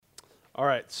All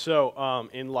right, so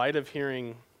in light of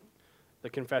hearing the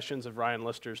confessions of Ryan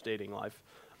Lister's dating life,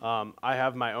 I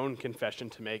have my own confession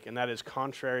to make, and that is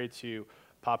contrary to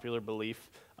popular belief.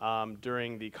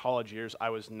 During the college years, I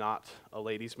was not a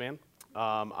ladies' man.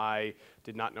 I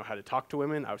did not know how to talk to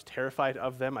women. I was terrified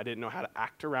of them. I didn't know how to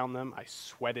act around them. I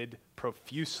sweated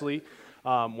profusely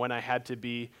when I had to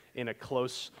be in a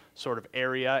close sort of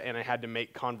area and I had to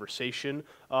make conversation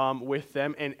with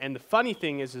them. And the funny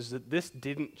thing is that this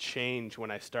didn't change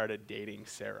when I started dating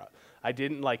Sarah. I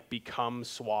didn't become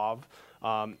suave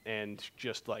and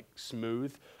just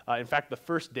smooth. In fact, the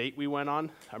first date we went on,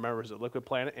 I remember it was at Liquid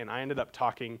Planet, and I ended up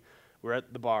talking. We're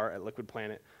at the bar at Liquid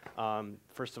Planet.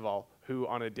 First of all, who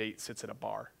on a date sits at a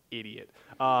bar? Idiot.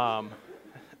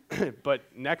 But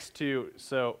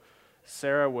so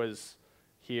Sarah was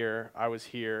here, I was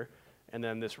here, and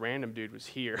then this random dude was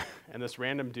here. And this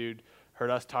random dude heard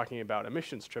us talking about a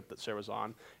missions trip that Sarah was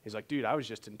on. He's like, dude, I was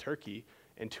just in Turkey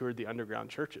and toured the underground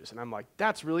churches. And I'm like,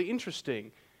 that's really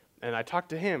interesting. And I talked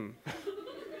to him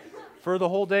for the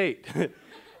whole date.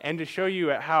 And to show you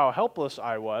how helpless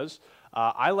I was,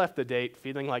 I left the date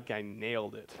feeling like I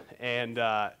nailed it.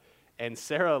 And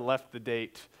Sarah left the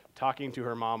date talking to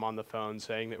her mom on the phone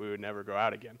saying that we would never go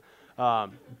out again.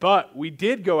 But we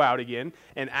did go out again,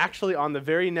 and actually on the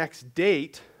very next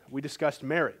date, we discussed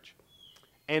marriage.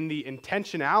 And the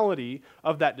intentionality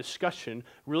of that discussion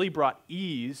really brought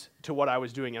ease to what I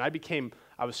was doing. And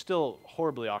I was still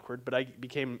horribly awkward, but I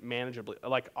became manageably,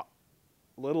 a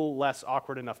little less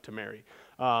awkward enough to marry.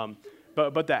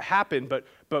 But that happened.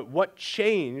 But what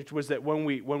changed was that when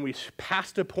we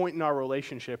passed a point in our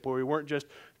relationship where we weren't just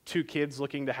two kids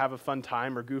looking to have a fun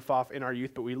time or goof off in our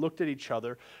youth, but we looked at each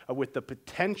other with the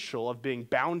potential of being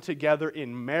bound together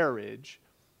in marriage,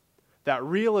 that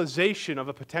realization of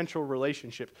a potential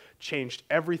relationship changed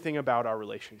everything about our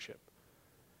relationship.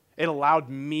 It allowed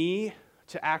me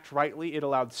to act rightly. It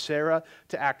allowed Sarah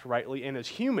to act rightly. And as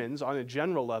humans, on a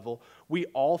general level, we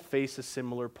all face a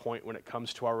similar point when it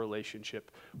comes to our relationship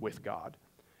with God.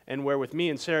 And where with me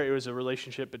and Sarah, it was a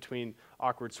relationship between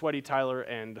awkward, sweaty Tyler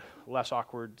and less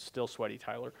awkward, still sweaty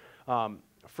Tyler.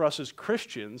 For us as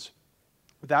Christians,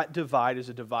 that divide is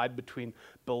a divide between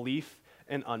belief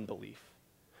and unbelief.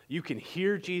 You can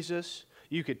hear Jesus.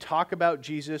 You could talk about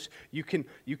Jesus. You can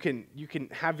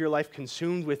have your life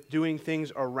consumed with doing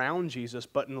things around Jesus,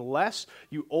 but unless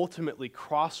you ultimately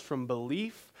cross from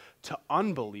belief to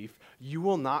unbelief, you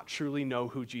will not truly know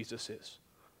who Jesus is.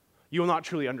 You will not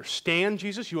truly understand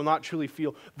Jesus. You will not truly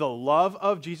feel the love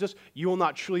of Jesus. You will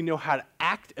not truly know how to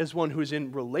act as one who is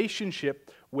in relationship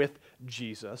with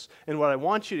Jesus. And what I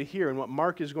want you to hear, and what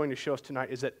Mark is going to show us tonight,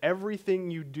 is that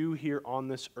everything you do here on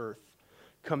this earth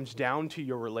comes down to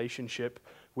your relationship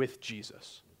with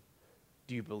Jesus.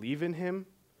 Do you believe in him,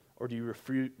 or do you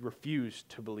refuse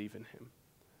to believe in him?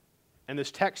 And this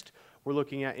text we're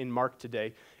looking at in Mark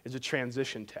today is a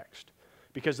transition text.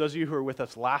 Because those of you who were with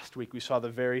us last week, we saw the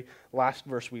very last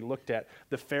verse we looked at.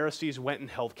 The Pharisees went and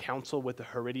held counsel with the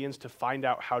Herodians to find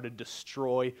out how to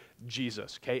destroy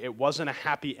Jesus. Okay, it wasn't a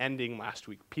happy ending last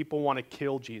week. People want to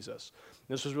kill Jesus.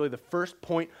 This was really the first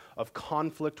point of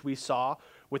conflict we saw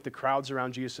with the crowds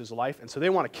around Jesus' life. And so they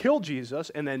want to kill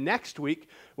Jesus. And then next week,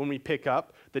 when we pick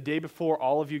up, the day before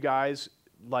all of you guys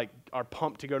are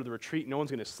pumped to go to the retreat. No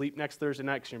one's going to sleep next Thursday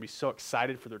night because you're going to be so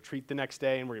excited for the retreat the next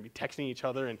day, and we're going to be texting each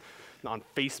other and on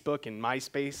Facebook and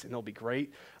MySpace, and it'll be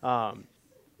great.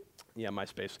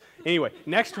 MySpace. Anyway,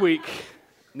 next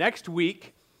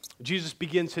week, Jesus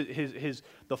begins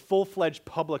the full-fledged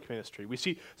public ministry. We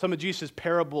see some of Jesus'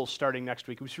 parables starting next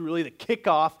week. We see really the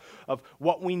kickoff of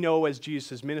what we know as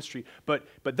Jesus' ministry. But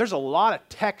there's a lot of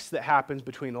text that happens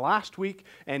between last week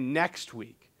and next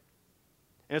week.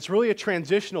 And it's really a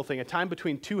transitional thing, a time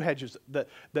between two hedges. The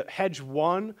hedge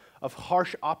one of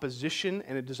harsh opposition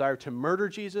and a desire to murder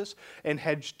Jesus, and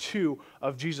hedge two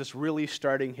of Jesus really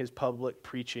starting his public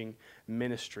preaching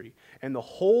ministry. And the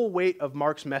whole weight of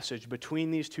Mark's message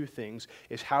between these two things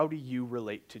is, how do you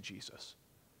relate to Jesus?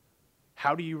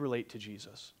 How do you relate to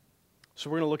Jesus? So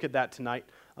we're going to look at that tonight,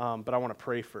 but I want to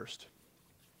pray first.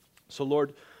 So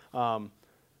Lord, I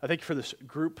thank you for this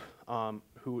group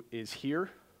who is here.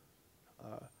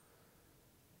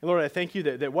 And Lord, I thank you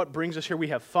that what brings us here, we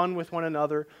have fun with one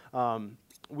another.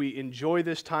 We enjoy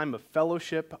this time of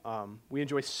fellowship. We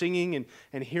enjoy singing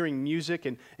and hearing music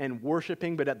and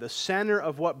worshiping. But at the center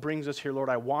of what brings us here, Lord,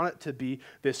 I want it to be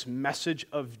this message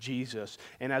of Jesus.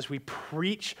 And as we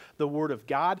preach the Word of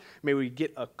God, may we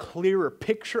get a clearer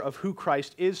picture of who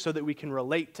Christ is so that we can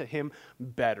relate to him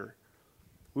better.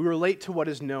 We relate to what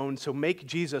is known, so make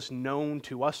Jesus known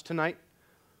to us tonight,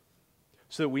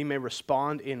 so that we may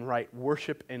respond in right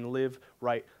worship and live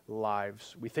right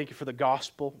lives. We thank you for the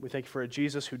gospel. We thank you for a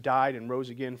Jesus who died and rose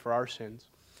again for our sins.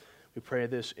 We pray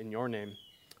this in your name.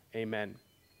 Amen.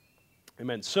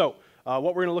 Amen. So, what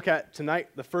we're going to look at tonight,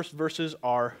 the first verses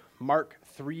are Mark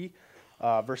 3,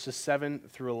 verses 7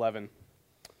 through 11.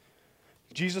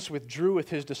 Jesus withdrew with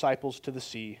his disciples to the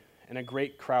sea, and a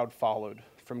great crowd followed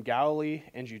from Galilee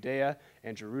and Judea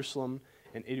and Jerusalem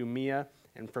and Idumea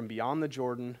and from beyond the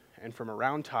Jordan and from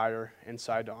around Tyre and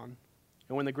Sidon.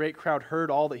 And when the great crowd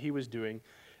heard all that he was doing,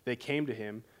 they came to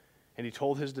him, and he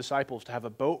told his disciples to have a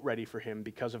boat ready for him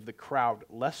because of the crowd,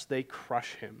 lest they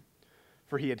crush him.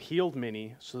 For he had healed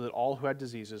many, so that all who had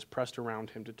diseases pressed around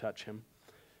him to touch him.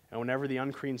 And whenever the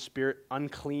unclean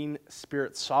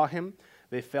spirits saw him,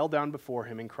 they fell down before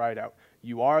him and cried out,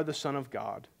 "You are the Son of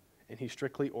God." And he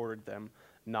strictly ordered them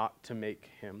not to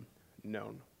make him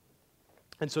known.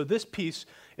 And so this piece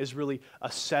is really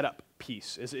a setup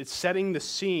piece. It's setting the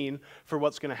scene for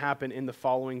what's going to happen in the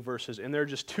following verses. And there are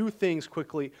just two things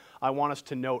quickly I want us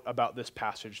to note about this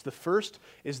passage. The first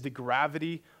is the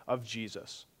gravity of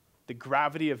Jesus. The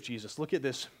gravity of Jesus. Look at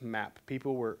this map.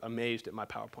 People were amazed at my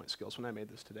PowerPoint skills when I made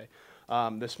this today.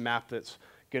 This map that's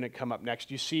going to come up next.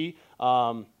 You see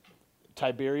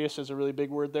Tiberias is a really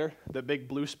big word there. The big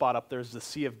blue spot up there is the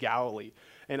Sea of Galilee.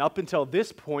 And up until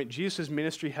this point, Jesus'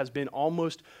 ministry has been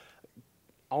almost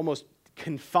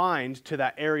confined to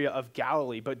that area of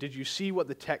Galilee. But did you see what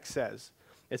the text says?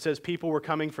 It says people were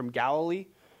coming from Galilee,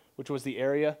 which was the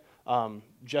area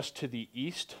just to the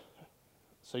east.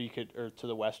 So you could, or to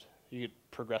the west. You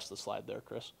could progress the slide there,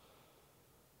 Chris.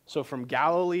 So from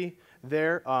Galilee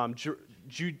there,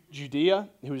 Judea,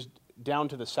 who's down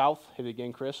to the south. Hit it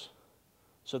again, Chris.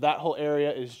 So that whole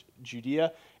area is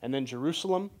Judea, and then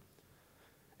Jerusalem,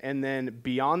 and then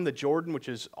beyond the Jordan, which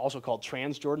is also called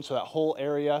Transjordan, so that whole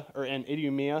area, and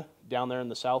Idumea, down there in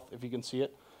the south, if you can see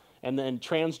it, and then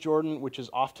Transjordan, which is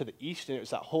off to the east, and it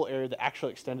was that whole area that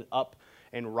actually extended up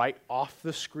and right off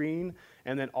the screen,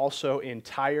 and then also in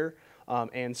Tyre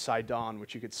and Sidon,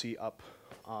 which you could see up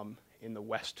in the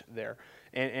west there.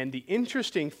 And the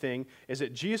interesting thing is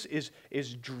that Jesus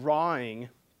is drawing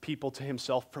people to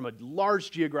himself from a large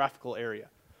geographical area.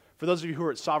 For those of you who were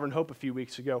at Sovereign Hope a few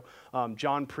weeks ago,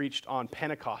 John preached on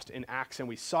Pentecost in Acts, and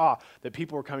we saw that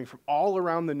people were coming from all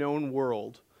around the known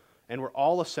world and were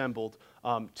all assembled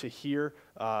to hear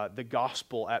the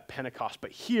gospel at Pentecost. But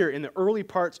here, in the early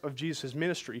parts of Jesus'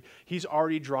 ministry, he's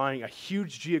already drawing a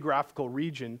huge geographical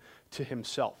region to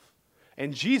himself.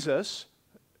 And Jesus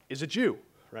is a Jew,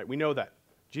 right? We know that.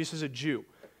 Jesus is a Jew.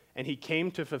 And he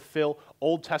came to fulfill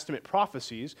Old Testament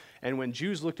prophecies. And when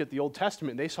Jews looked at the Old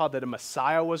Testament, they saw that a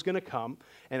Messiah was going to come,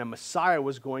 and a Messiah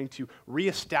was going to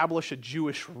reestablish a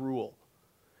Jewish rule.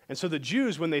 And so the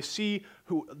Jews, when they see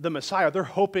the Messiah, they're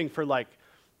hoping for like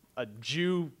a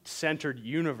Jew-centered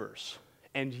universe.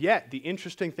 And yet, the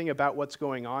interesting thing about what's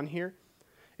going on here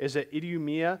is that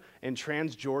Idumea and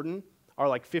Transjordan are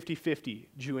like 50-50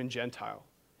 Jew and Gentile.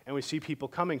 And we see people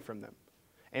coming from them.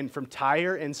 And from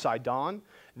Tyre and Sidon,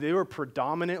 they were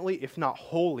predominantly, if not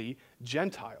wholly,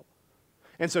 Gentile.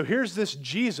 And so here's this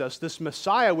Jesus, this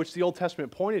Messiah, which the Old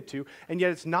Testament pointed to, and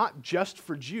yet it's not just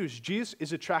for Jews. Jesus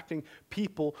is attracting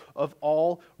people of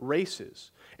all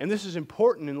races. And this is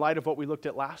important in light of what we looked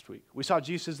at last week. We saw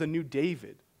Jesus as the new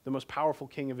David, the most powerful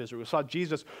king of Israel. We saw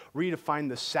Jesus redefine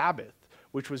the Sabbath,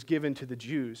 which was given to the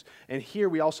Jews. And here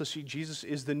we also see Jesus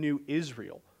is the new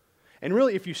Israel. And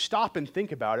really, if you stop and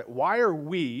think about it, why are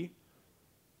we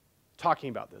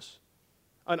talking about this?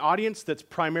 An audience that's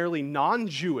primarily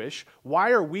non-Jewish,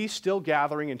 why are we still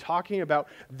gathering and talking about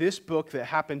this book that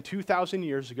happened 2,000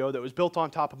 years ago, that was built on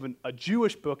top of a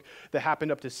Jewish book that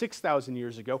happened up to 6,000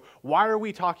 years ago? Why are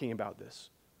we talking about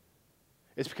this?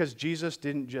 It's because Jesus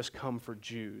didn't just come for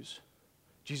Jews.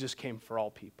 Jesus came for all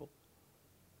people.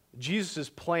 Jesus'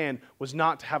 plan was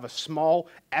not to have a small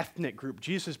ethnic group.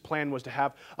 Jesus' plan was to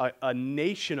have a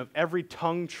nation of every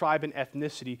tongue, tribe, and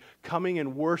ethnicity coming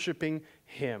and worshiping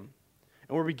him.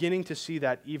 And we're beginning to see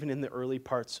that even in the early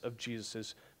parts of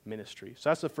Jesus' ministry. So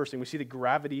that's the first thing. We see the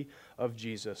gravity of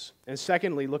Jesus. And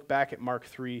secondly, look back at Mark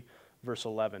 3, verse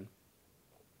 11.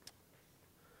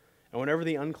 And whenever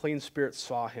the unclean spirits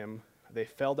saw him, they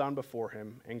fell down before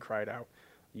him and cried out,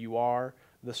 "You are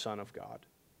the Son of God."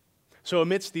 So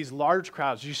amidst these large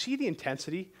crowds, do you see the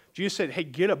intensity? Jesus said, hey,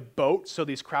 get a boat so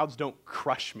these crowds don't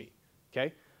crush me,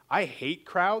 okay? I hate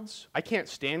crowds. I can't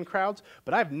stand crowds,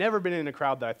 but I've never been in a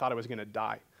crowd that I thought I was going to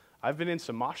die. I've been in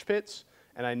some mosh pits,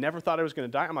 and I never thought I was going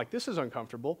to die. I'm like, this is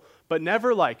uncomfortable, but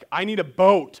never like, I need a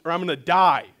boat or I'm going to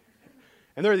die.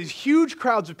 And there are these huge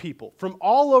crowds of people from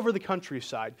all over the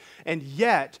countryside, and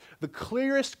yet the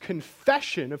clearest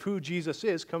confession of who Jesus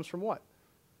is comes from what?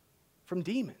 From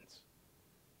demons.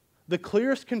 The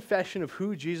clearest confession of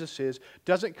who Jesus is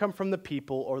doesn't come from the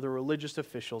people or the religious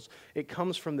officials. It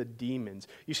comes from the demons.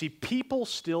 You see, people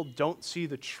still don't see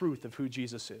the truth of who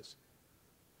Jesus is.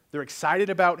 They're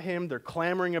excited about him, they're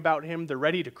clamoring about him, they're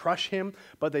ready to crush him,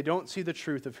 but they don't see the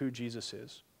truth of who Jesus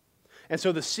is. And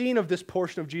so the scene of this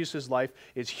portion of Jesus' life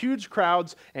is huge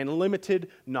crowds and limited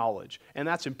knowledge. And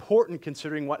that's important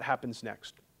considering what happens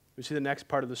next. We see the next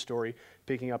part of the story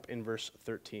picking up in verse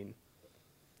 13.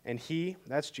 And he,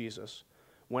 that's Jesus,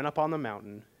 went up on the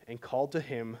mountain and called to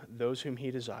him those whom he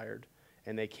desired,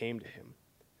 and they came to him.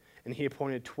 And he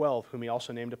appointed 12, whom he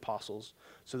also named apostles,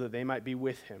 so that they might be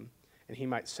with him, and he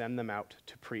might send them out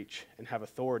to preach and have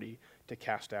authority to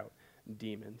cast out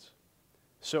demons.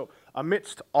 So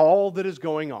amidst all that is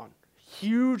going on,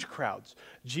 huge crowds,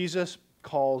 Jesus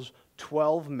calls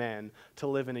 12 men to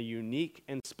live in a unique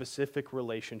and specific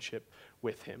relationship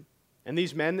with him. And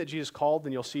these men that Jesus called,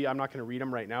 and you'll see, I'm not going to read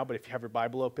them right now, but if you have your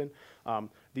Bible open,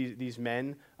 these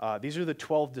men, these are the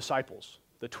 12 disciples,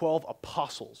 the 12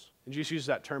 apostles. And Jesus uses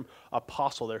that term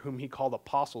apostle there, whom he called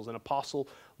apostles. And apostle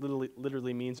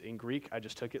literally means in Greek, I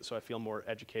just took it so I feel more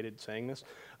educated saying this,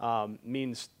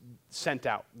 means sent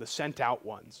out, the sent out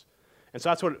ones. And so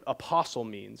that's what apostle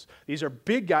means. These are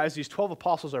big guys. These 12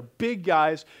 apostles are big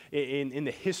guys in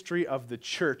the history of the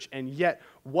church. And yet,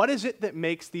 what is it that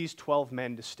makes these 12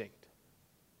 men distinct?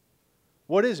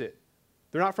 What is it?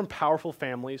 They're not from powerful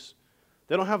families.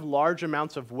 They don't have large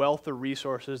amounts of wealth or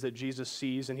resources that Jesus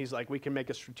sees, and he's like, we can make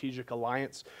a strategic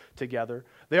alliance together.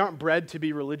 They aren't bred to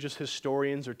be religious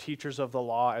historians or teachers of the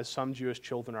law, as some Jewish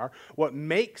children are. What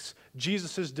makes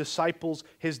Jesus' disciples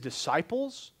his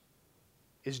disciples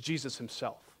is Jesus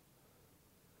himself.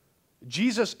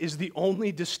 Jesus is the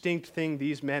only distinct thing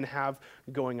these men have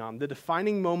going on. The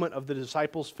defining moment of the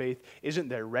disciples' faith isn't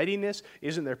their readiness,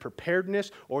 isn't their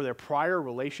preparedness, or their prior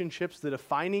relationships. The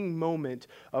defining moment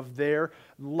of their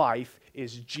life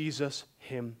is Jesus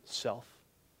himself.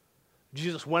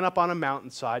 Jesus went up on a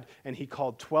mountainside and he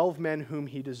called 12 men whom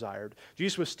he desired.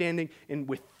 Jesus was standing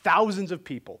with thousands of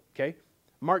people, okay?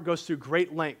 Mark goes through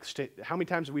great lengths to how many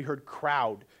times have we heard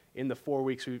crowd in the 4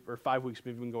 weeks or 5 weeks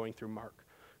we've been going through Mark.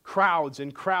 Crowds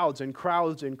and crowds and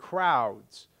crowds and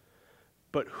crowds.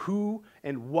 But who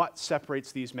and what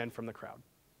separates these men from the crowd?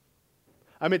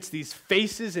 Amidst these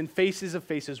faces and faces of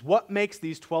faces, what makes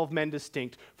these 12 men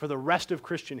distinct for the rest of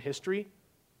Christian history?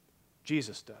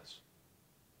 Jesus does.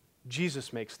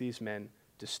 Jesus makes these men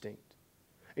distinct.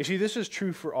 You see, this is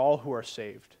true for all who are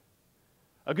saved.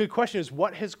 A good question is,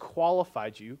 what has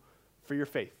qualified you for your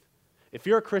faith? If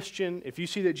you're a Christian, if you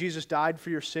see that Jesus died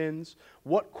for your sins,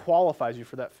 what qualifies you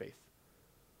for that faith?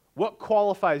 What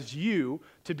qualifies you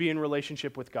to be in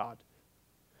relationship with God?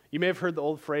 You may have heard the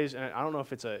old phrase, and I don't know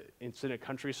if it's in a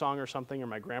country song or something, or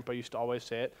my grandpa used to always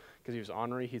say it because he was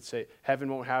ornery. He'd say, heaven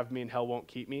won't have me and hell won't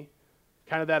keep me.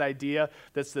 Kind of that idea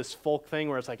that's this folk thing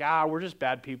where it's like, we're just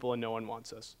bad people and no one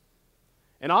wants us.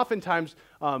 And oftentimes,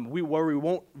 where we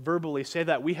won't verbally say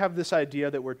that, we have this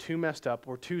idea that we're too messed up,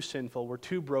 we're too sinful, we're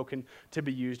too broken to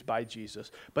be used by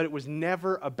Jesus. But it was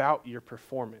never about your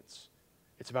performance.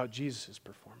 It's about Jesus'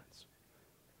 performance.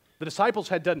 The disciples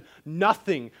had done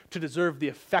nothing to deserve the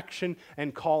affection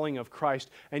and calling of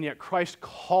Christ, and yet Christ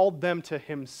called them to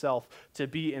himself to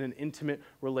be in an intimate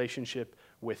relationship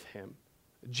with him.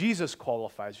 Jesus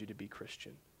qualifies you to be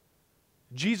Christian.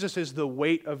 Jesus is the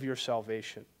weight of your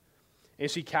salvation. And you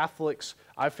see, Catholics,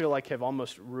 I feel like, have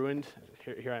almost ruined,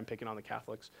 here I'm picking on the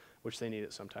Catholics, which they need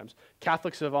it sometimes.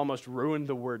 Catholics have almost ruined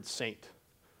the word saint.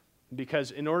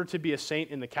 Because in order to be a saint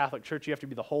in the Catholic Church, you have to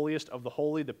be the holiest of the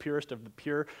holy, the purest of the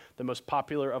pure, the most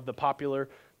popular of the popular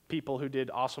people who did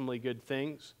awesomely good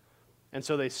things. And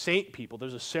so they saint people.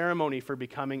 There's a ceremony for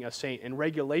becoming a saint and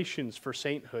regulations for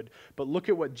sainthood. But look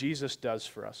at what Jesus does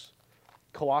for us.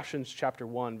 Colossians chapter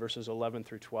 1, verses 11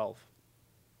 through 12.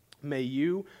 May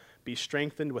you be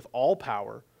strengthened with all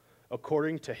power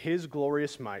according to his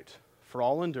glorious might for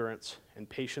all endurance and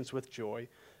patience with joy,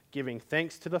 giving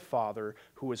thanks to the Father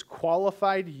who has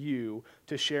qualified you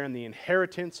to share in the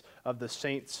inheritance of the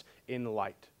saints in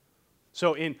light.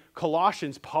 So in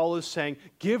Colossians, Paul is saying,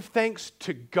 give thanks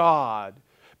to God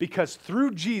because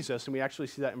through Jesus, and we actually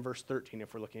see that in verse 13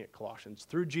 if we're looking at Colossians,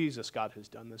 through Jesus, God has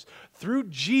done this. Through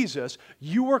Jesus,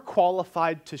 you are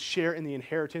qualified to share in the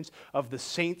inheritance of the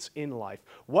saints in life.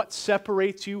 What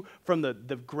separates you from the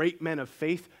great men of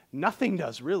faith? Nothing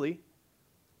does, really.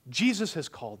 Jesus has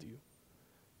called you.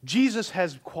 Jesus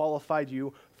has qualified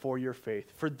you for your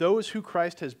faith. For those who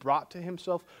Christ has brought to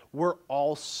himself, we're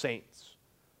all saints.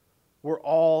 We're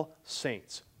all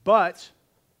saints. But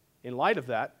in light of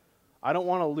that, I don't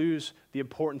want to lose the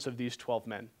importance of these 12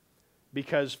 men.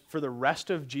 Because for the rest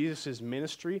of Jesus'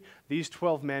 ministry, these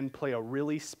 12 men play a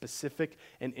really specific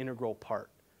and integral part.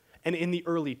 And in the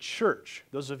early church,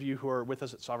 those of you who are with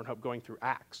us at Sovereign Hope going through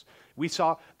Acts, we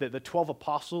saw that the 12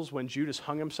 apostles, when Judas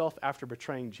hung himself after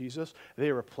betraying Jesus,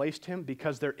 they replaced him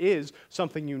because there is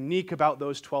something unique about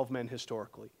those 12 men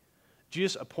historically.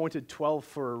 Jesus appointed 12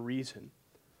 for a reason.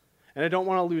 And I don't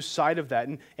want to lose sight of that.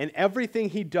 And everything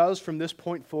he does from this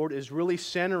point forward is really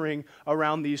centering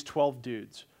around these 12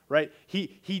 dudes. Right? He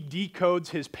decodes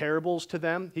his parables to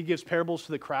them. He gives parables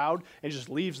to the crowd and just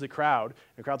leaves the crowd.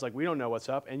 And the crowd's like, we don't know what's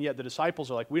up. And yet the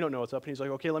disciples are like, we don't know what's up. And he's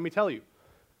like, okay, let me tell you.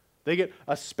 They get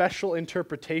a special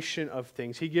interpretation of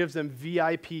things. He gives them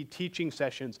VIP teaching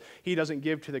sessions he doesn't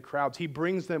give to the crowds. He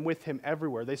brings them with him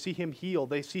everywhere. They see him heal.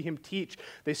 They see him teach.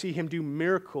 They see him do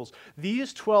miracles.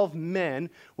 These 12 men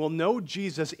will know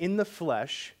Jesus in the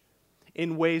flesh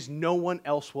in ways no one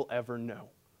else will ever know.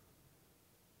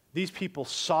 These people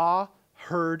saw,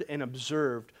 heard, and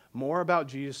observed more about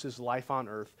Jesus' life on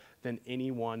earth than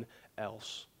anyone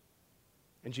else.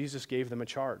 And Jesus gave them a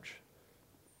charge.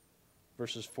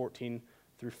 Verses 14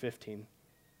 through 15.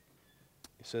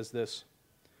 He says this,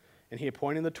 "And he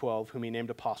appointed the 12, whom he named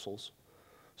apostles,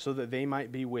 so that they might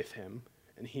be with him,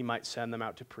 and he might send them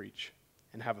out to preach,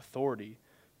 and have authority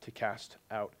to cast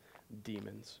out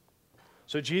demons."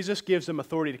 So Jesus gives them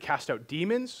authority to cast out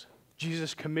demons.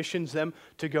 Jesus commissions them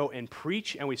to go and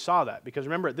preach, and we saw that. Because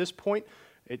remember, at this point,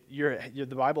 the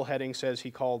Bible heading says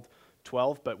he called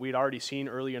 12, but we'd already seen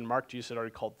earlier in Mark, Jesus had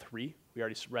already called 3. We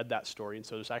already read that story, and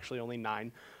so there's actually only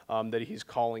 9 that he's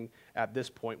calling at this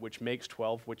point, which makes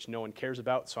 12, which no one cares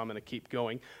about, so I'm going to keep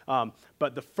going.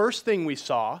 But the first thing we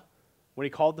saw when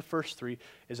he called the first 3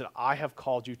 is that I have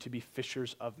called you to be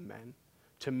fishers of men,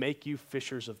 to make you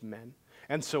fishers of men.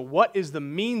 And so what is the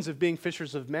means of being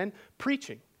fishers of men?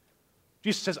 Preaching.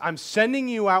 Jesus says, I'm sending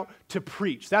you out to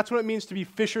preach. That's what it means to be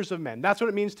fishers of men. That's what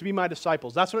it means to be my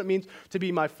disciples. That's what it means to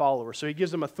be my followers. So he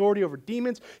gives them authority over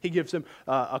demons. He gives them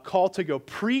a call to go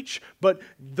preach. But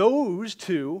those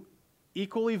two,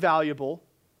 equally valuable,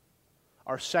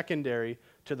 are secondary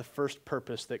to the first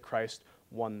purpose that Christ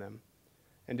won them.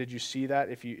 And did you see that?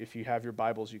 If you have your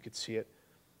Bibles, you could see it.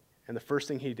 And the first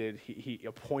thing he did, he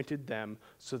appointed them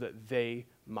so that they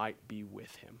might be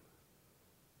with him.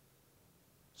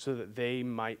 So that they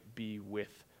might be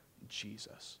with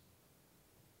Jesus.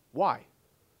 Why?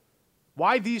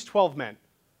 Why these 12 men?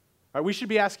 All right, we should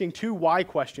be asking 2 why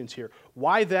questions here.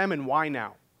 Why them and why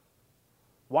now?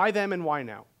 Why them and why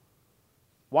now?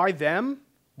 Why them?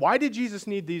 Why did Jesus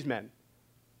need these men?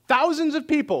 Thousands of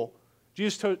people.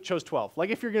 Jesus chose 12. Like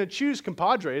if you're going to choose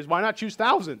compadres, why not choose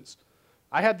thousands?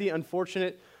 I had the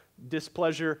unfortunate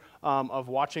displeasure of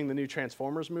watching the new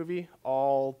Transformers movie,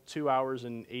 all 2 hours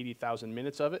and 80,000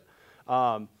 minutes of it.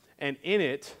 And in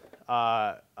it,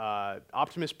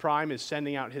 Optimus Prime is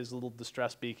sending out his little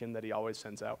distress beacon that he always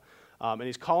sends out. And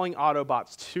he's calling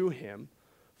Autobots to him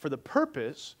for the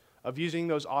purpose of using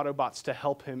those Autobots to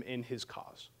help him in his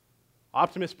cause.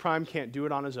 Optimus Prime can't do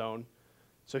it on his own,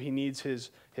 so he needs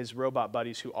his robot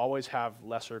buddies who always have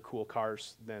lesser cool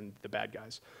cars than the bad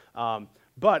guys.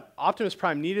 But Optimus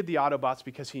Prime needed the Autobots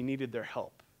because he needed their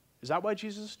help. Is that why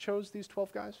Jesus chose these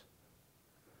 12 guys?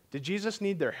 Did Jesus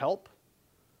need their help?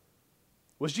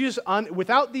 Was Jesus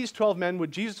without these 12 men,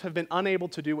 would Jesus have been unable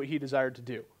to do what he desired to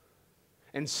do?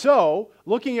 And so,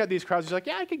 looking at these crowds, he's like,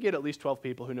 yeah, I could get at least 12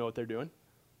 people who know what they're doing.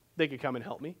 They could come and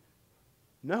help me.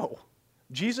 No.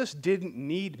 Jesus didn't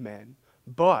need men,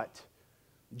 but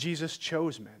Jesus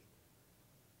chose men.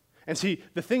 And see,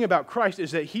 the thing about Christ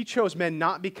is that he chose men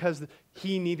not because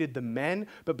he needed the men,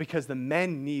 but because the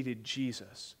men needed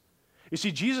Jesus. You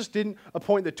see, Jesus didn't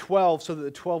appoint the 12 so that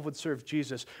the 12 would serve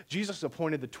Jesus. Jesus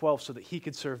appointed the 12 so that he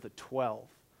could serve the 12.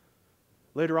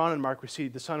 Later on in Mark, we see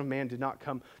the Son of Man did not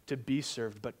come to be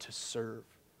served, but to serve.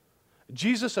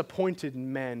 Jesus appointed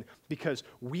men because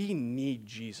we need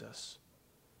Jesus.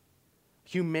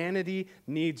 Humanity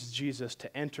needs Jesus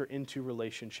to enter into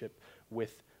relationship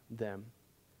with them.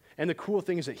 And the cool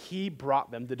thing is that he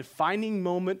brought them the defining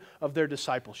moment of their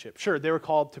discipleship. Sure, they were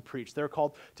called to preach. They were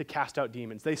called to cast out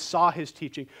demons. They saw his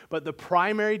teaching. But the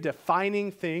primary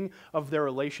defining thing of their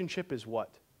relationship is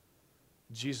what?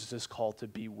 Jesus is called to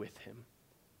be with him.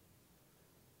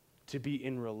 To be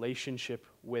in relationship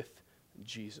with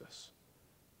Jesus.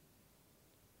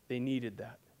 They needed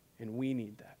that, and we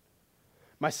need that.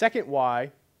 My second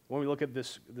why, when we look at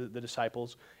this, the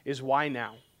disciples, is why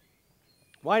now?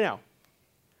 Why now?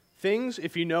 Things,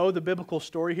 if you know the biblical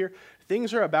story here,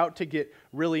 things are about to get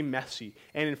really messy.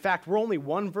 And in fact, we're only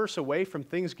one verse away from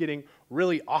things getting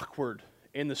really awkward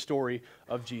in the story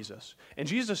of Jesus. And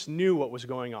Jesus knew what was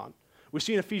going on. We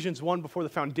see in Ephesians 1, before the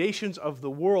foundations of the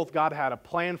world, God had a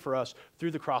plan for us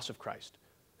through the cross of Christ.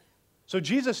 So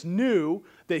Jesus knew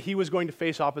that he was going to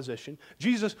face opposition.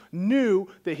 Jesus knew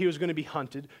that he was going to be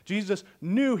hunted. Jesus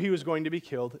knew he was going to be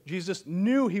killed. Jesus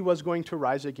knew he was going to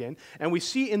rise again. And we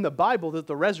see in the Bible that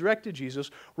the resurrected Jesus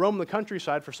roamed the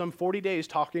countryside for some 40 days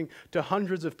talking to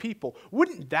hundreds of people.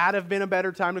 Wouldn't that have been a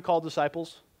better time to call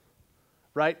disciples?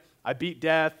 Right? I beat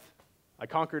death. I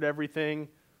conquered everything.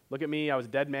 Look at me. I was a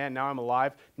dead man. Now I'm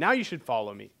alive. Now you should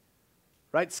follow me.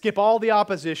 Right? Skip all the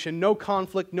opposition, no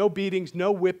conflict, no beatings,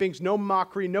 no whippings, no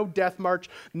mockery, no death march,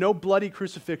 no bloody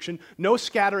crucifixion, no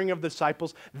scattering of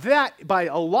disciples. That, by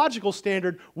a logical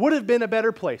standard, would have been a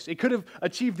better place. It could have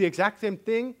achieved the exact same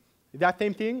thing.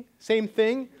 Same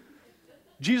thing.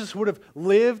 Jesus would have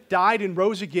lived, died, and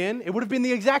rose again. It would have been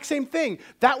the exact same thing.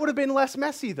 That would have been less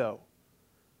messy, though.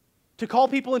 To call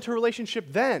people into a relationship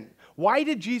then. Why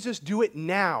did Jesus do it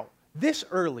now, this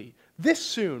early, this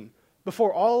soon?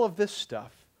 Before all of this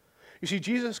stuff? You see,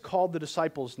 Jesus called the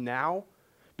disciples now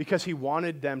because he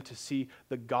wanted them to see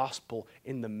the gospel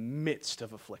in the midst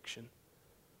of affliction.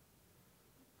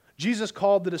 Jesus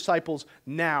called the disciples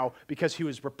now because he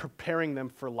was preparing them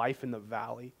for life in the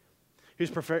valley. He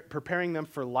was preparing them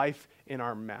for life in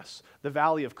our mess. The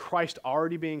valley of Christ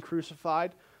already being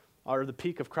crucified, or the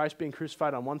peak of Christ being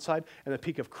crucified on one side, and the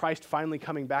peak of Christ finally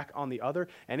coming back on the other.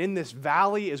 And in this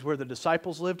valley is where the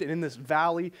disciples lived, and in this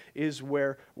valley is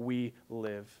where we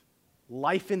live.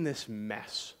 Life in this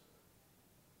mess.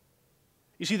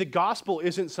 You see, the gospel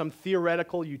isn't some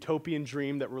theoretical utopian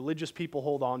dream that religious people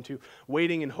hold on to,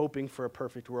 waiting and hoping for a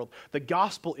perfect world. The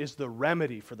gospel is the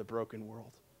remedy for the broken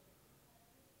world.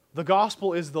 The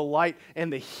gospel is the light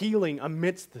and the healing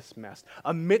amidst this mess,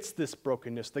 amidst this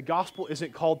brokenness. The gospel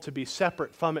isn't called to be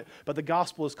separate from it, but the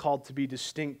gospel is called to be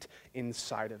distinct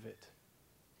inside of it.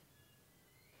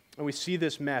 And we see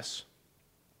this mess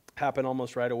happen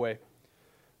almost right away.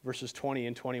 Verses 20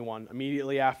 and 21.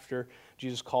 Immediately after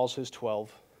Jesus calls his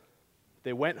 12,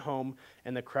 they went home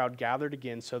and the crowd gathered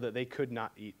again so that they could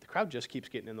not eat. The crowd just keeps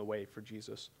getting in the way for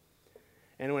Jesus.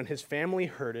 And when his family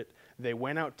heard it, they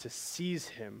went out to seize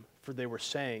him, for they were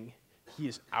saying, he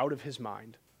is out of his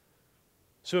mind.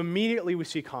 So immediately we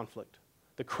see conflict.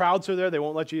 The crowds are there. They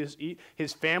won't let Jesus eat.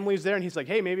 His family's there, and he's like,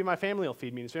 hey, maybe my family will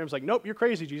feed me. And his family's like, nope, you're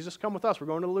crazy, Jesus. Come with us. We're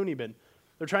going to the loony bin.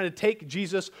 They're trying to take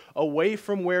Jesus away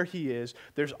from where he is.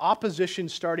 There's opposition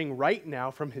starting right now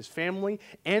from his family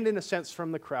and, in a sense,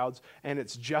 from the crowds, and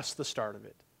it's just the start of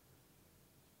it.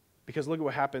 Because look at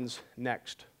what happens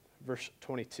next, verse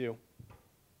 22.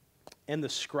 And the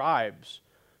scribes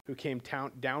who came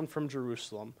down from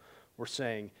Jerusalem were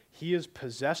saying, he is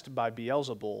possessed by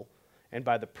Beelzebul, and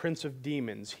by the prince of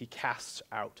demons he casts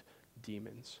out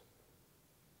demons.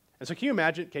 And so can you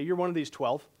imagine, okay, you're one of these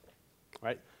 12,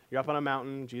 right? You're up on a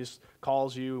mountain, Jesus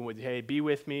calls you, and with, hey, be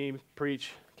with me,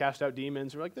 preach, cast out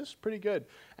demons. You're like, this is pretty good.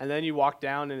 And then you walk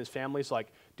down, and his family's like,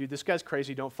 dude, this guy's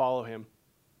crazy, don't follow him.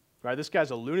 Right? This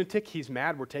guy's a lunatic, he's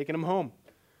mad, we're taking him home.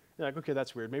 You're like, okay,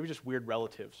 that's weird. Maybe just weird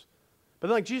relatives. But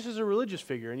then, like, Jesus is a religious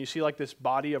figure, and you see, like, this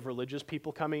body of religious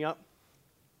people coming up,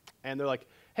 and they're like,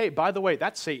 hey, by the way,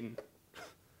 that's Satan.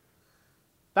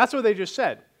 That's what they just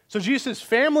said. So Jesus'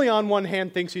 family, on one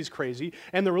hand, thinks he's crazy,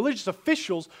 and the religious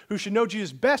officials, who should know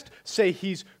Jesus best, say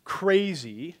he's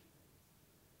crazy,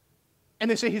 and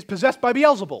they say he's possessed by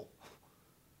Beelzebul.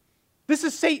 This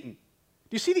is Satan.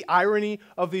 Do you see the irony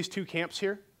of these two camps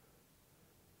here?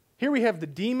 Here we have the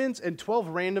demons and 12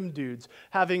 random dudes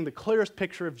having the clearest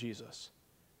picture of Jesus.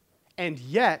 And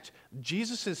yet,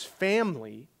 Jesus'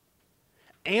 family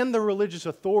and the religious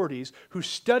authorities who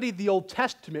studied the Old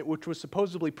Testament, which was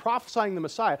supposedly prophesying the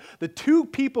Messiah, the two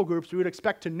people groups we would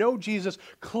expect to know Jesus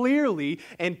clearly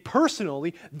and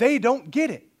personally, they don't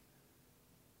get it.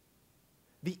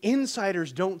 The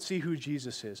insiders don't see who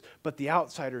Jesus is, but the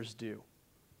outsiders do.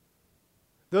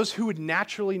 Those who would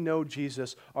naturally know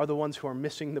Jesus are the ones who are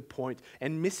missing the point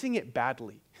and missing it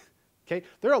badly. Okay?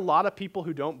 There are a lot of people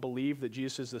who don't believe that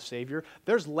Jesus is the Savior.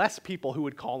 There's less people who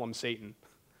would call him Satan.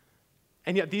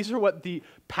 And yet these are what the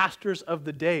pastors of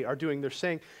the day are doing. They're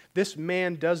saying, this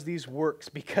man does these works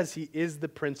because he is the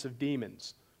prince of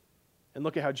demons. And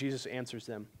look at how Jesus answers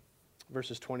them.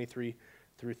 Verses 23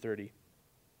 through 30.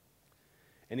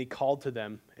 And he called to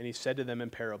them, and he said to them in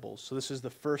parables. So this is the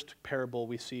first parable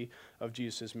we see of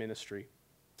Jesus' ministry.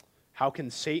 How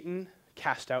can Satan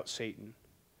cast out Satan?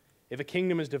 If a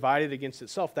kingdom is divided against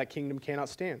itself, that kingdom cannot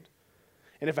stand.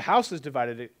 And if a house is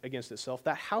divided against itself,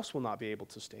 that house will not be able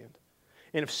to stand.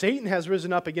 And if Satan has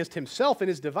risen up against himself and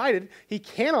is divided, he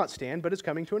cannot stand, but is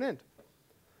coming to an end.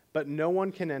 But no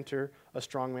one can enter a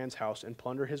strong man's house and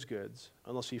plunder his goods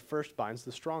unless he first binds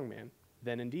the strong man.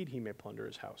 Then indeed he may plunder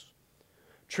his house.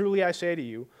 Truly I say to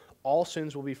you, all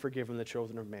sins will be forgiven the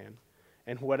children of man,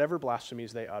 and whatever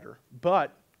blasphemies they utter.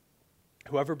 But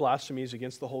whoever blasphemies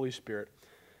against the Holy Spirit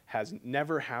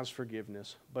never has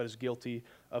forgiveness, but is guilty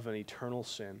of an eternal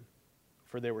sin.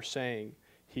 For they were saying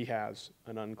he has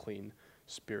an unclean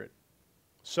spirit.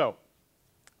 So,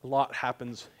 a lot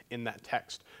happens in that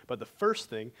text. But the first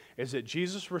thing is that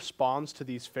Jesus responds to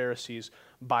these Pharisees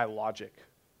by logic.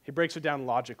 He breaks it down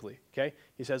logically, okay?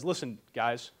 He says, listen,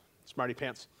 guys, smarty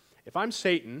pants, if I'm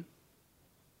Satan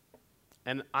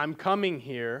and I'm coming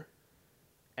here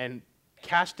and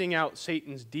casting out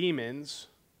Satan's demons,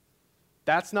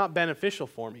 that's not beneficial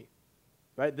for me,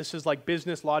 right? This is like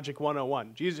business logic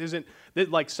 101. Jesus isn't,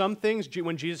 like some things,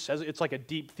 when Jesus says it, it's like a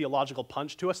deep theological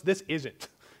punch to us. This isn't,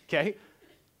 okay?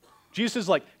 Jesus is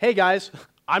like, hey guys,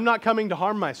 I'm not coming to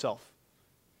harm myself.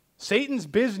 Satan's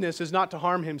business is not to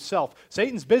harm himself.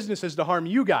 Satan's business is to harm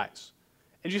you guys.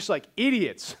 And just like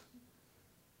idiots.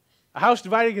 A house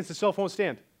divided against itself won't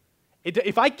stand.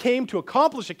 If I came to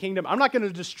accomplish a kingdom, I'm not going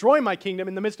to destroy my kingdom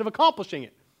in the midst of accomplishing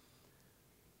it.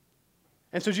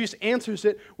 And so Jesus answers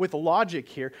it with logic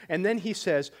here. And then he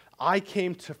says, I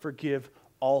came to forgive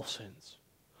all sins.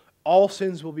 All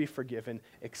sins will be forgiven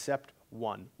except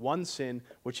one sin,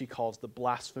 which he calls the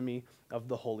blasphemy of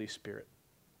the Holy Spirit.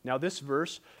 Now this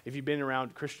verse, if you've been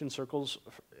around Christian circles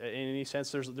in any sense,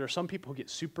 there are some people who get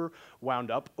super wound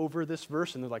up over this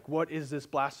verse, and they're like, what is this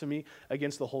blasphemy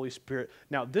against the Holy Spirit?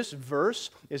 Now this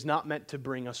verse is not meant to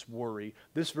bring us worry.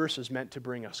 This verse is meant to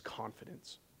bring us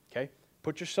confidence, okay?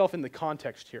 Put yourself in the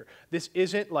context here. This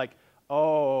isn't like,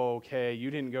 oh, okay, you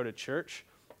didn't go to church.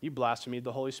 You blasphemed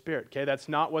the Holy Spirit, okay? That's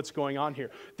not what's going on here.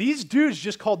 These dudes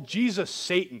just called Jesus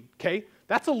Satan, okay?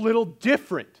 That's a little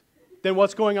different than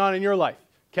what's going on in your life,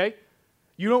 okay?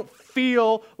 You don't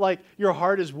feel like your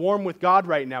heart is warm with God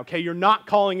right now, okay? You're not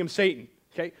calling him Satan,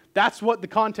 okay? That's what the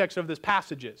context of this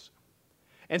passage is.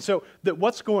 And so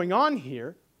what's going on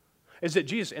here is that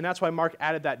Jesus, and that's why Mark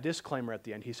added that disclaimer at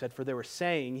the end. He said, for they were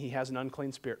saying he has an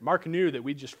unclean spirit. Mark knew that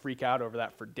we'd just freak out over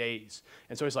that for days.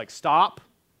 And so he's like, stop.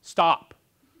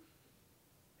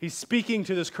 He's speaking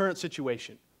to this current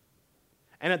situation.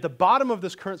 And at the bottom of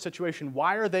this current situation,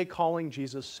 why are they calling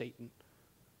Jesus Satan?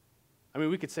 I mean,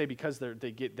 we could say because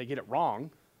they get it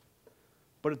wrong.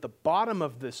 But at the bottom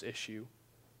of this issue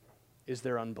is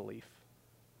their unbelief.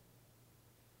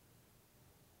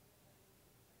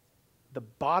 The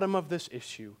bottom of this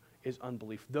issue is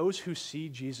unbelief. Those who see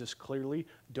Jesus clearly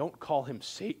don't call him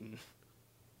Satan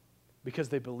because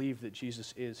they believe that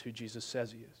Jesus is who Jesus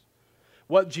says he is.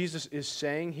 What Jesus is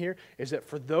saying here is that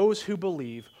for those who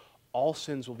believe, all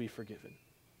sins will be forgiven.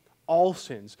 All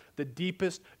sins, the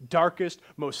deepest, darkest,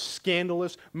 most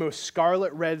scandalous, most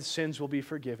scarlet red sins will be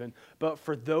forgiven. But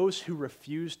for those who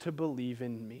refuse to believe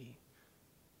in me,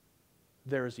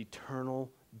 there is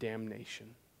eternal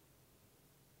damnation.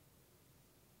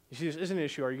 You see, this isn't an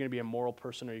issue, are you going to be a moral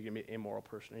person or are you going to be an immoral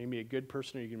person? Are you going to be a good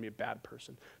person or are you going to be a bad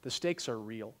person? The stakes are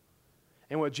real.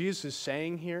 And what Jesus is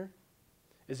saying here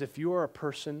is if you are a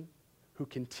person who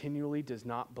continually does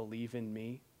not believe in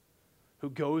me, who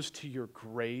goes to your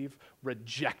grave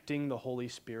rejecting the Holy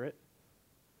Spirit,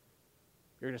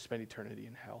 you're going to spend eternity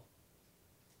in hell.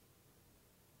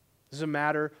 This is a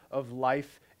matter of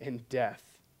life and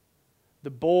death. The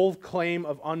bold claim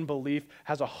of unbelief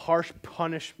has a harsh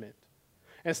punishment.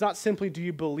 And it's not simply do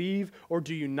you believe or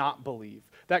do you not believe.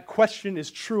 That question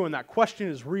is true and that question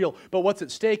is real. But what's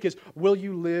at stake is will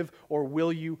you live or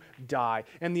will you die?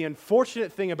 And the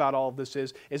unfortunate thing about all of this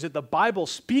is that the Bible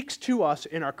speaks to us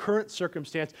in our current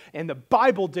circumstance and the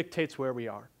Bible dictates where we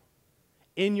are.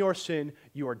 In your sin,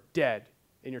 you are dead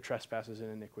in your trespasses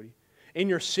and iniquity. In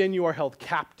your sin, you are held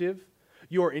captive.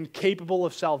 You are incapable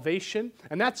of salvation.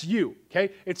 And that's you,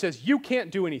 okay? It says you can't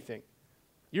do anything.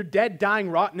 You're dead, dying,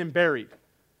 rotten, and buried.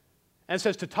 And it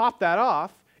says to top that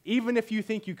off, even if you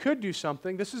think you could do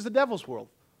something, this is the devil's world.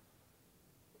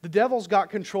 The devil's got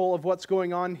control of what's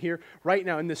going on here right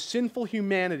now in this sinful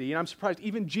humanity. And I'm surprised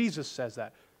even Jesus says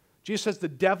that. Jesus says the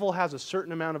devil has a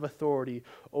certain amount of authority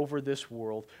over this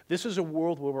world. This is a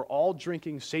world where we're all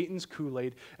drinking Satan's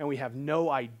Kool-Aid and we have no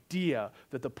idea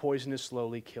that the poison is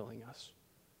slowly killing us.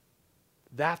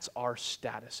 That's our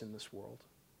status in this world.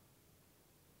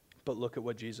 But look at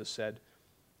what Jesus said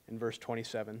in verse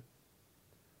 27.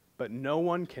 But no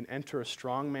one can enter a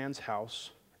strong man's house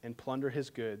and plunder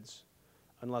his goods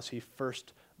unless he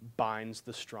first binds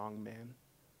the strong man.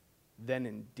 then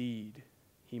indeed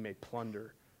he may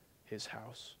plunder his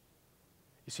house.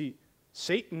 You see,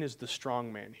 Satan is the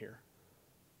strong man here.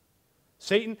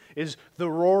 Satan is the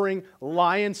roaring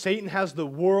lion. Satan has the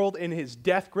world in his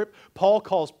death grip. Paul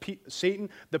calls Satan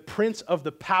the prince of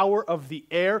the power of the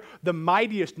air, the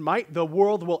mightiest might the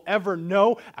world will ever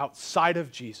know outside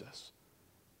of Jesus.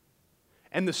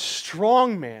 And the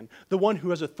strong man, the one who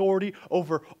has authority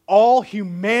over all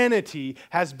humanity,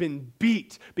 has been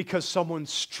beat because someone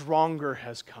stronger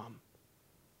has come.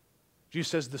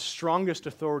 Jesus says, the strongest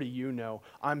authority you know,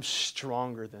 I'm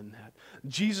stronger than that.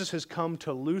 Jesus has come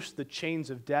to loose the chains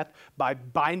of death by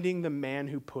binding the man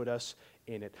who put us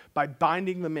in it, by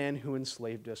binding the man who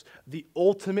enslaved us. The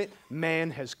ultimate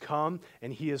man has come,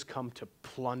 and he has come to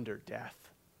plunder death.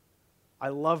 I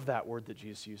love that word that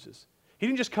Jesus uses. He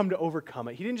didn't just come to overcome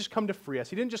it. He didn't just come to free us.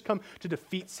 He didn't just come to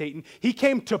defeat Satan. He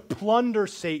came to plunder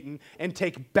Satan and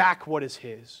take back what is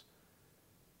his.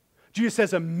 Jesus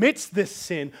says, amidst this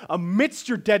sin, amidst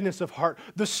your deadness of heart,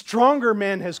 the stronger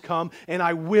man has come, and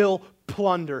I will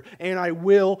plunder, and I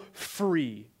will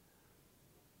free.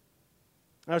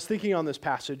 I was thinking on this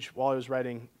passage while I was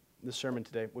writing this sermon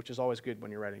today, which is always good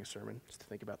when you're writing a sermon, just to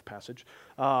think about the passage.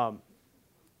 And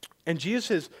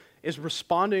Jesus is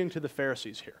responding to the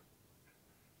Pharisees here.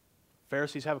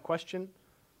 Pharisees have a question.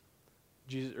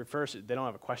 Pharisees, they don't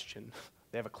have a question.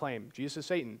 They have a claim. Jesus is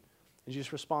Satan, and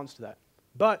Jesus responds to that.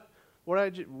 But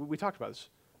we talked about this.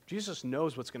 Jesus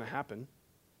knows what's going to happen.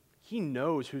 He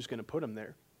knows who's going to put him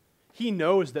there. He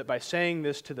knows that by saying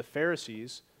this to the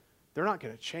Pharisees, they're not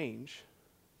going to change.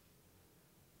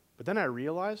 But then I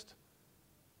realized,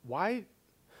 why?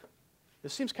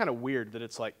 This seems kind of weird that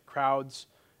it's like crowds,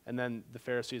 and then the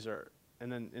Pharisees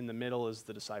and then in the middle is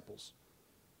the disciples.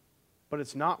 But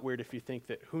it's not weird if you think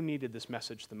that who needed this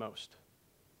message the most?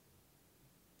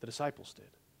 The disciples did.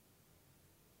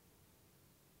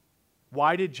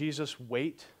 Why did Jesus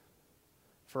wait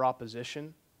for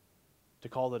opposition to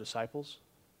call the disciples?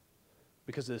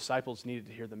 Because the disciples needed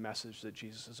to hear the message that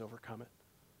Jesus has overcome it.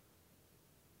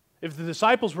 If the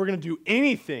disciples were going to do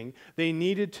anything, they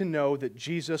needed to know that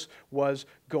Jesus was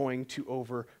going to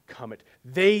overcome it.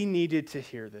 They needed to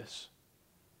hear this.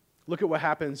 Look at what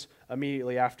happens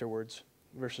immediately afterwards,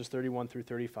 verses 31 through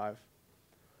 35.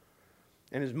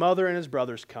 And his mother and his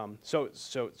brothers come. So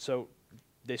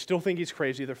they still think he's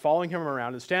crazy. They're following him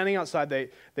around. And standing outside,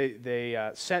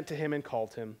 they sent to him and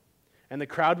called him. And the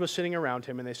crowd was sitting around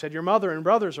him. And they said, your mother and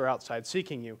brothers are outside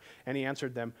seeking you. And he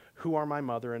answered them, who are my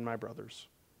mother and my brothers?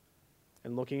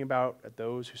 And looking about at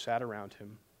those who sat around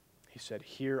him, he said,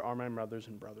 here are my mothers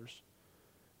and brothers.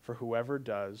 For whoever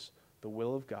does the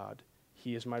will of God,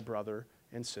 he is my brother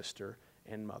and sister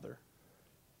and mother.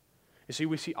 You see,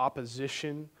 we see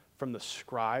opposition from the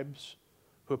scribes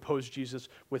who oppose Jesus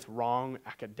with wrong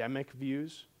academic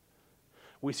views.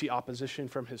 We see opposition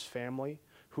from his family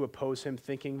who oppose him,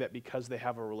 thinking that because they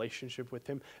have a relationship with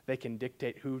him, they can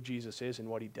dictate who Jesus is and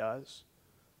what he does.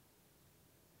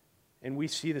 And we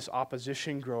see this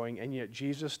opposition growing, and yet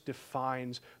Jesus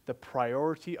defines the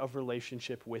priority of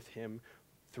relationship with him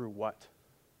through what?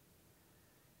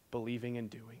 Believing and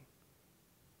doing.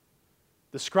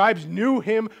 The scribes knew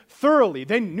him thoroughly.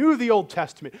 They knew the Old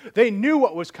Testament. They knew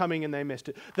what was coming and they missed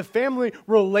it. The family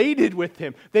related with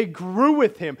him. They grew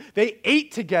with him. They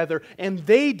ate together and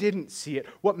they didn't see it.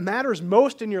 What matters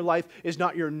most in your life is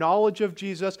not your knowledge of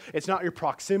Jesus. It's not your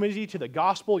proximity to the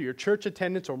gospel, your church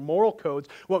attendance, or moral codes.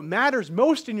 What matters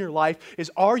most in your life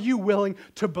is, are you willing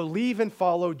to believe and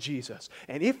follow Jesus?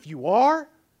 And if you are,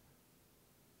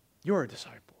 you're a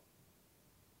disciple.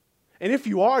 And if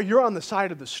you are, you're on the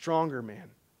side of the stronger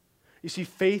man. You see,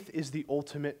 faith is the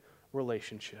ultimate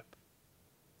relationship.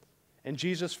 And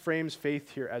Jesus frames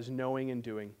faith here as knowing and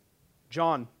doing.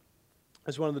 John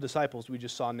is one of the disciples we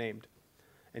just saw named.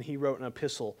 And he wrote an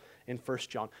epistle in 1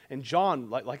 John. And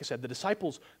John, like I said, the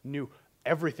disciples knew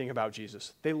everything about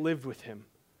Jesus. They lived with him.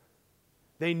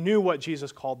 They knew what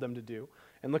Jesus called them to do.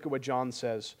 And look at what John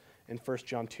says in 1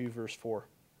 John 2, verse 4.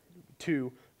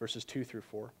 2, verses 2 through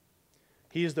 4.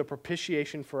 He is the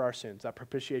propitiation for our sins. That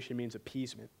propitiation means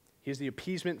appeasement. He is the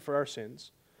appeasement for our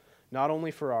sins, not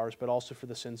only for ours, but also for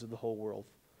the sins of the whole world.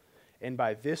 And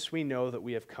by this we know that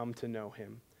we have come to know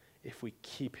him, if we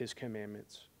keep his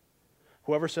commandments.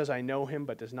 Whoever says, I know him,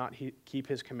 but does not keep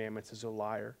his commandments is a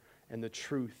liar, and the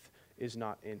truth is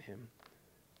not in him.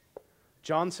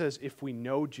 John says, if we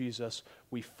know Jesus,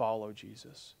 we follow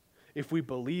Jesus. If we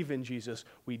believe in Jesus,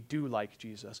 we do like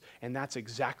Jesus. And that's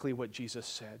exactly what Jesus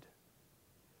said.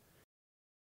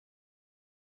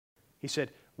 He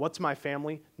said, what's my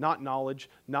family? Not knowledge,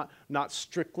 not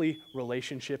strictly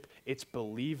relationship. It's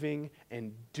believing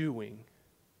and doing.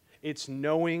 It's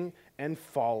knowing and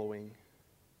following.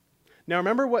 Now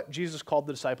remember what Jesus called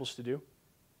the disciples to do?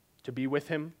 To be with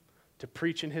him, to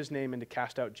preach in his name, and to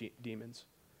cast out demons.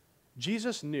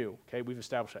 Jesus knew, okay, we've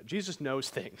established that. Jesus knows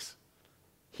things.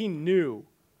 He knew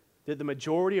that the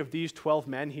majority of these 12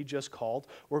 men he just called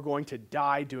were going to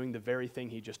die doing the very thing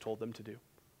he just told them to do.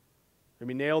 They'd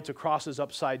be nailed to crosses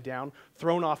upside down,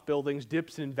 thrown off buildings,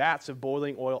 dipped in vats of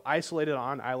boiling oil, isolated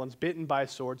on islands, bitten by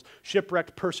swords,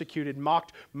 shipwrecked, persecuted,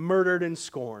 mocked, murdered, and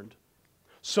scorned.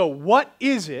 So what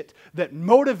is it that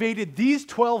motivated these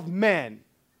 12 men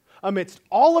amidst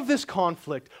all of this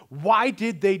conflict? Why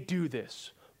did they do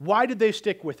this? Why did they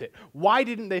stick with it? Why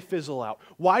didn't they fizzle out?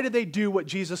 Why did they do what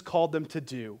Jesus called them to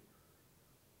do?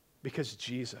 Because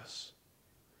Jesus,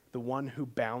 the one who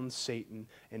bounds Satan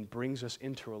and brings us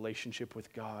into relationship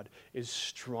with God, is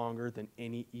stronger than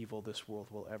any evil this world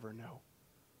will ever know.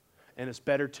 And it's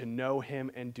better to know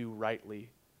him and do rightly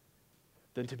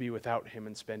than to be without him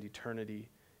and spend eternity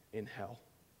in hell.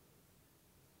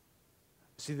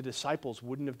 See, the disciples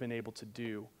wouldn't have been able to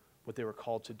do what they were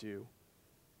called to do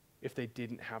if they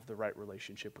didn't have the right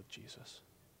relationship with Jesus.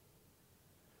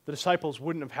 The disciples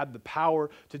wouldn't have had the power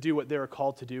to do what they were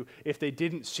called to do if they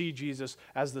didn't see Jesus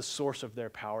as the source of their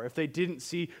power, if they didn't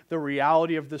see the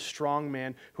reality of the strong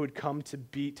man who had come to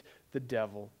beat the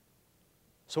devil.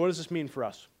 So what does this mean for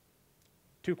us?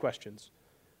 2 questions.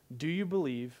 Do you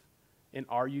believe, and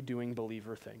are you doing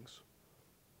believer things?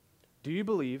 Do you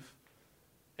believe,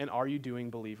 and are you doing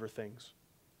believer things?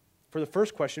 For the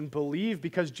first question, believe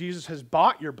because Jesus has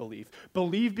bought your belief.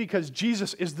 Believe because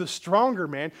Jesus is the stronger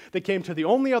man that came to the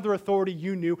only other authority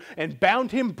you knew and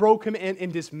bound him, broke him,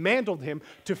 and dismantled him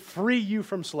to free you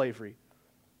from slavery.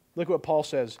 Look at what Paul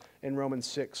says in Romans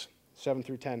 6, 7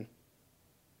 through 10.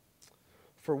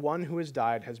 For one who has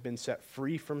died has been set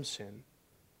free from sin.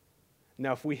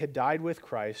 Now, if we had died with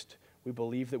Christ, we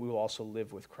believe that we will also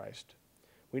live with Christ.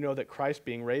 We know that Christ,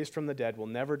 being raised from the dead, will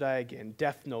never die again.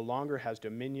 Death no longer has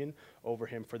dominion over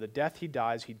him. For the death he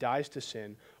dies to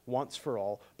sin once for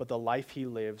all, but the life he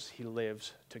lives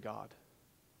to God.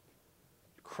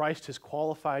 Christ has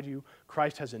qualified you.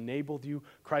 Christ has enabled you.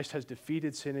 Christ has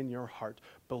defeated sin in your heart.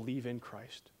 Believe in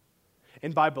Christ.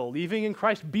 And by believing in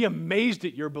Christ, be amazed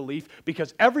at your belief,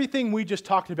 because everything we just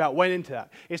talked about went into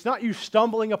that. It's not you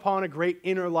stumbling upon a great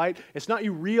inner light. It's not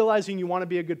you realizing you want to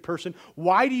be a good person.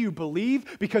 Why do you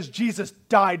believe? Because Jesus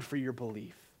died for your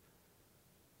belief.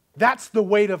 That's the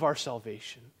weight of our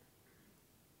salvation.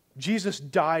 Jesus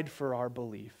died for our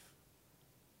belief.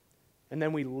 And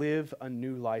then we live a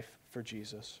new life for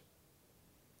Jesus.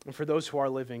 And for those who are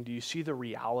living, do you see the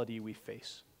reality we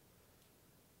face?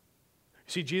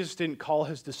 See, Jesus didn't call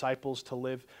his disciples to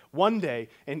live one day,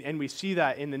 and we see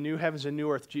that in the new heavens and new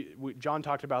earth. John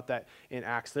talked about that in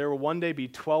Acts. There will one day be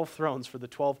 12 thrones for the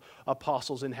 12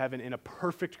 apostles in heaven in a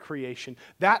perfect creation.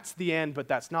 That's the end, but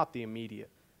that's not the immediate.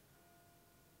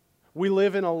 We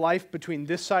live in a life between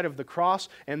this side of the cross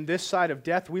and this side of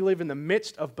death. We live in the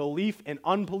midst of belief and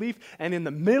unbelief, and in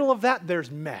the middle of that, there's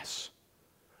mess.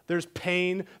 There's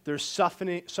pain, there's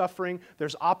suffering,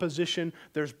 there's opposition,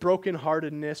 there's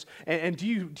brokenheartedness. And do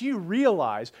you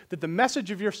realize that the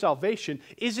message of your salvation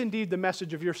is indeed the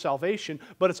message of your salvation,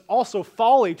 but it's also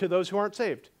folly to those who aren't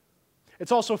saved?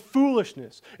 It's also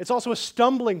foolishness. It's also a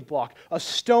stumbling block, a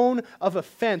stone of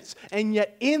offense. And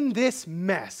yet in this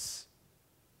mess,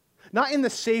 not in the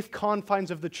safe confines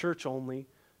of the church only,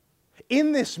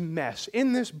 in this mess,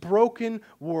 in this broken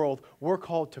world, we're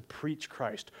called to preach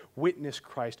Christ, witness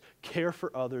Christ, care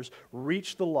for others,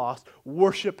 reach the lost,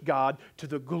 worship God to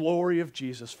the glory of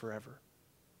Jesus forever.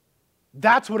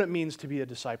 That's what it means to be a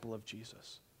disciple of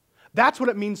Jesus. That's what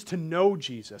it means to know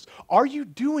Jesus. Are you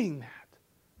doing that?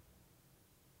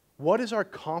 What is our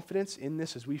confidence in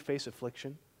this as we face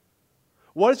affliction?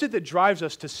 What is it that drives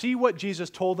us to see what Jesus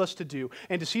told us to do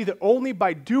and to see that only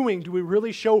by doing do we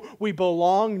really show we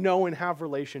belong, know, and have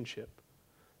relationship?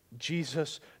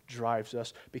 Jesus drives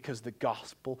us because the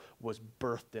gospel was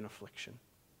birthed in affliction.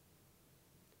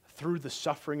 Through the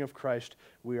suffering of Christ,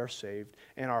 we are saved.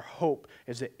 And our hope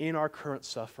is that in our current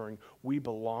suffering, we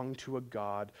belong to a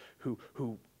God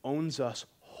who owns us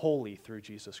wholly through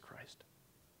Jesus Christ.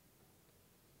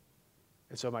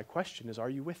 And so my question is, are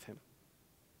you with him?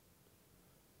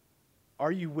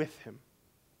 Are you with him?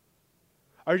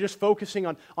 Are you just focusing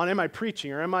on am I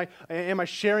preaching, or am I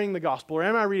sharing the gospel, or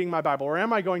am I reading my Bible, or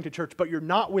am I going to church, but you're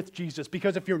not with Jesus?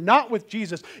 Because if you're not with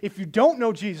Jesus, if you don't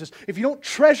know Jesus, if you don't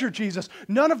treasure Jesus,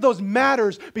 none of those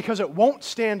matters, because it won't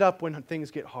stand up when things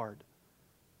get hard.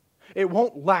 It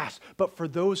won't last. But for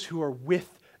those who are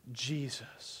with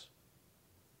Jesus,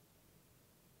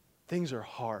 things are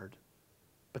hard,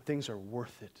 but things are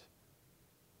worth it.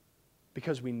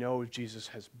 because we know Jesus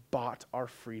has bought our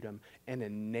freedom and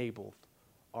enabled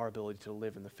our ability to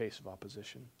live in the face of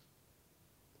opposition.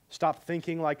 Stop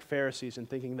thinking like Pharisees and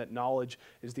thinking that knowledge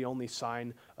is the only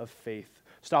sign of faith.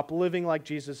 Stop living like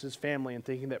Jesus' family and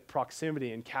thinking that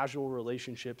proximity and casual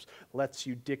relationships lets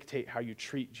you dictate how you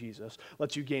treat Jesus,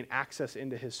 lets you gain access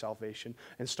into his salvation,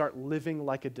 and start living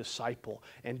like a disciple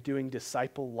and doing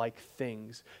disciple-like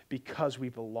things because we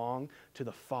belong to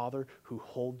the Father who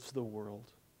holds the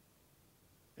world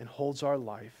and holds our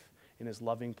life in his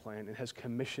loving plan and has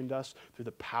commissioned us through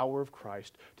the power of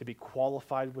Christ to be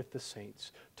qualified with the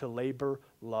saints to labor,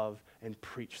 love, and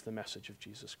preach the message of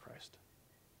Jesus Christ.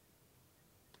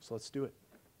 So let's do it.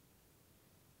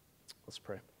 Let's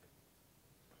pray.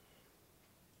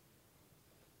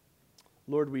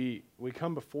 Lord, we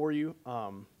come before you.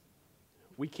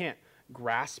 We can't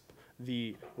grasp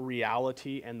the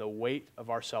reality and the weight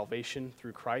of our salvation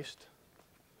through Christ.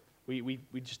 We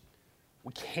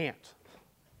can't.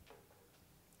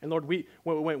 And Lord,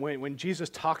 when Jesus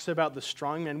talks about the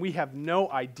strong man, we have no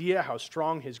idea how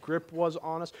strong his grip was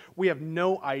on us. We have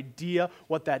no idea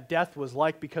what that death was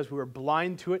like because we were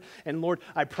blind to it. And Lord,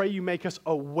 I pray you make us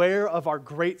aware of our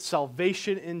great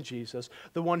salvation in Jesus,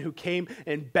 the one who came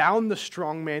and bound the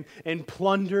strong man and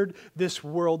plundered this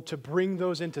world to bring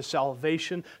those into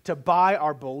salvation, to buy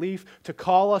our belief, to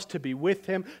call us to be with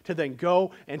him, to then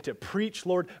go and to preach.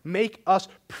 Lord, make us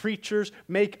preachers,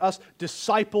 make us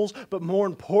disciples, but more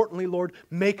importantly, Lord,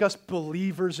 make us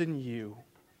believers in you.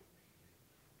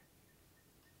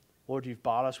 Lord, you've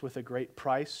bought us with a great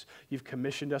price. You've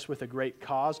commissioned us with a great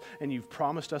cause, and you've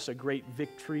promised us a great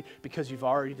victory because you've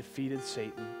already defeated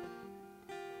Satan.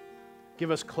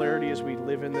 Give us clarity as we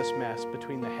live in this mess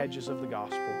between the hedges of the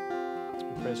gospel.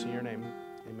 We pray this in your name.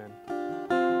 Amen.